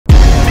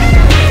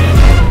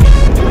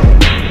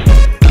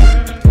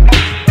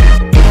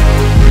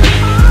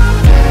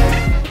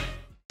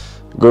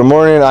Good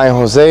morning, I'm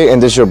Jose,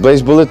 and this is your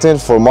Blaze Bulletin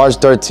for March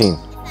 13.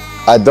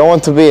 I don't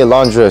want to be a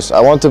laundress, I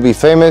want to be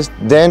famous.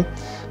 Then,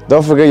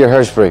 don't forget your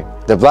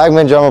hairspray. The Black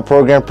Men Drama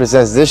Program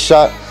presents this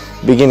shot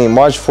beginning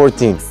March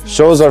 14th.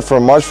 Shows are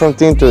from March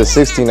 15th to the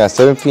 16th at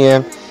 7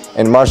 p.m.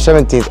 and March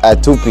 17th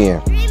at 2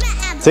 p.m.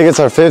 Tickets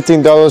are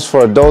 $15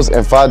 for adults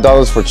and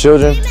 $5 for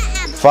children,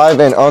 5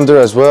 and under,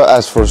 as well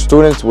as for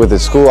students with a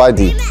school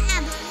ID.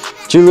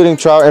 Cheerleading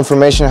trial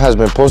information has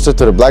been posted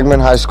to the Black Men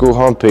High School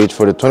homepage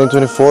for the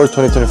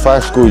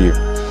 2024-2025 school year.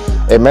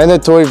 A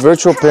mandatory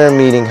virtual parent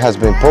meeting has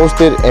been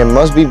posted and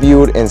must be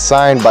viewed and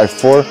signed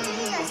for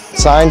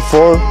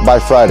by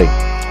Friday,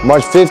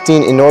 March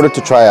 15, in order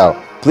to try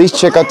out. Please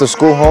check out the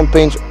school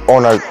homepage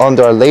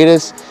under our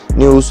latest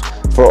news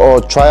for all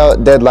trial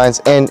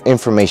deadlines and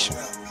information.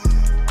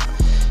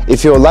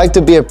 If you would like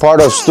to be a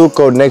part of Stu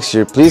Code next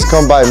year, please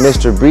come by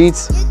Mr.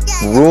 Breed's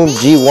room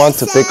G1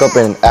 to pick up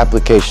an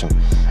application.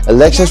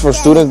 Elections for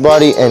student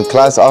body and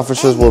class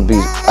officers will be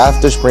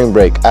after spring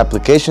break.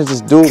 Applications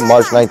is due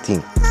March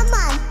 19th.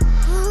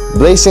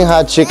 Blazing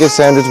hot chicken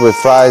sandwich with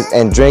fries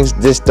and drinks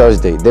this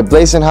Thursday. The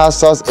blazing hot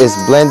sauce is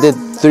blended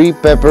 3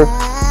 pepper,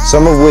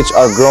 some of which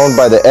are grown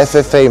by the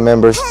FFA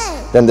members.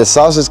 Then the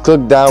sauce is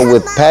cooked down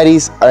with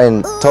patties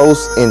and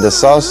toast in the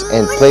sauce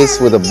and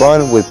placed with a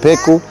bun with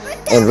pickle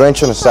and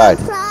ranch on the side.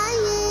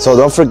 So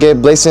don't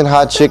forget blazing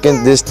hot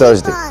chicken this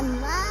Thursday.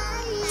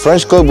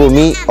 French Club will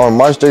meet on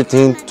March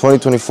 13,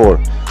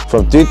 2024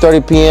 from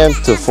 3:30 p.m.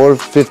 to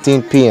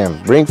 4:15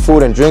 p.m. Bring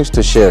food and drinks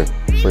to share.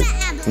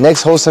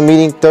 Next host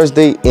meeting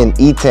Thursday in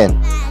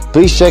E10.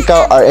 Please check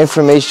out our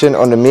information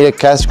on the media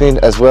cast screen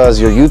as well as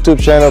your YouTube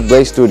channel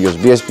Blaze Studios,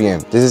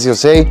 BSPM. This is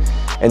Jose,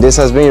 and this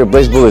has been your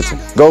Blaze Bulletin.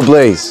 Go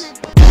Blaze!